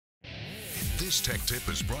This tech tip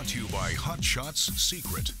is brought to you by Hot Shots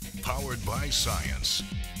Secret, powered by science.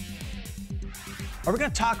 We're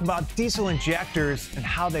going to talk about diesel injectors and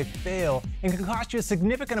how they fail and can cost you a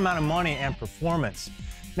significant amount of money and performance.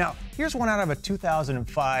 Now, here's one out of a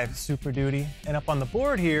 2005 Super Duty, and up on the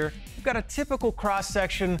board here, we've got a typical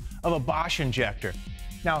cross-section of a Bosch injector.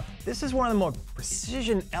 Now, this is one of the more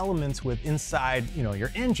precision elements with inside,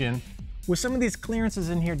 your engine, with some of these clearances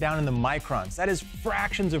in here down in the microns. That is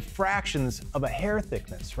fractions of a hair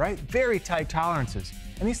thickness, right? Very tight tolerances.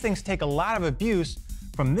 And these things take a lot of abuse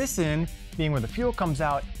from this end, being where the fuel comes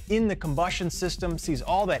out in the combustion system, sees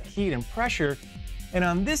all that heat and pressure, and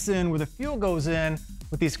on this end, where the fuel goes in,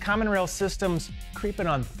 with these common rail systems creeping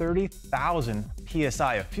on 30,000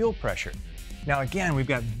 PSI of fuel pressure. Now again, we've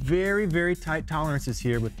got very, very tight tolerances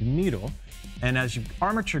here with the needle, and as your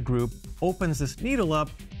armature group opens this needle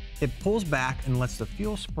up, it pulls back and lets the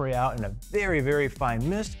fuel spray out in a very, very fine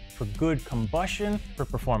mist for good combustion, for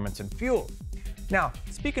performance and fuel. Now,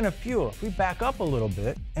 speaking of fuel, if we back up a little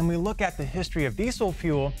bit and we look at the history of diesel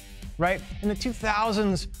fuel, right? In the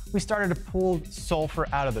 2000s, we started to pull sulfur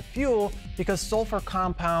out of the fuel because sulfur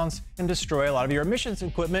compounds can destroy a lot of your emissions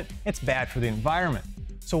equipment. It's bad for the environment.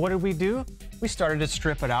 So what did we do? We started to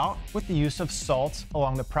strip it out with the use of salts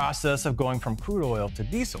along the process of going from crude oil to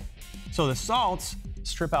diesel. So the salts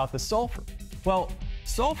strip out the sulfur. Well,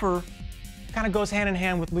 sulfur kind of goes hand in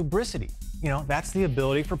hand with lubricity. That's the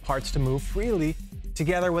ability for parts to move freely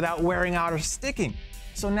together without wearing out or sticking.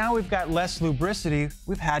 So now we've got less lubricity,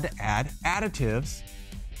 we've had to add additives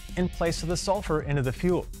in place of the sulfur into the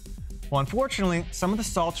fuel. Well, unfortunately, some of the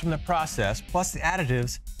salts from the process, plus the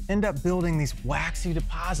additives, end up building these waxy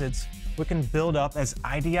deposits which can build up as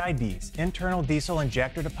IDIDs, internal diesel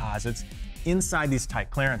injector deposits, inside these tight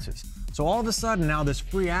clearances. So all of a sudden now this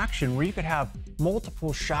free action where you could have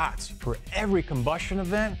multiple shots for every combustion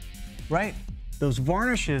event, right? Those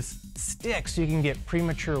varnishes stick so you can get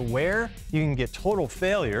premature wear, you can get total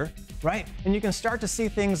failure, right? And you can start to see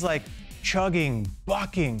things like chugging,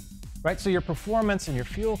 bucking, right? So your performance and your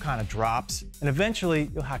fuel kind of drops, and eventually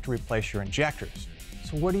you'll have to replace your injectors.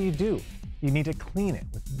 So what do? You need to clean it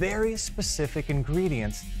with very specific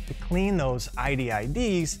ingredients to clean those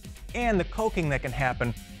IDIDs and the coking that can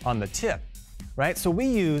happen on the tip, right? So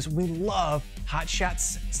we love Hot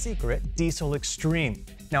Shots Secret Diesel Extreme.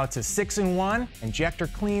 Now it's a 6-in-1 injector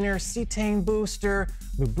cleaner, cetane booster,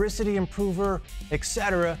 lubricity improver,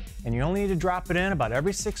 etc. And you only need to drop it in about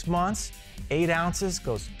every 6 months. 8 ounces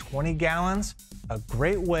goes 20 gallons. A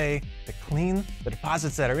great way to clean the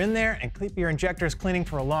deposits that are in there and keep your injectors cleaning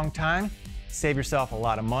for a long time. Save yourself a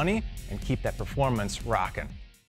lot of money and keep that performance rocking.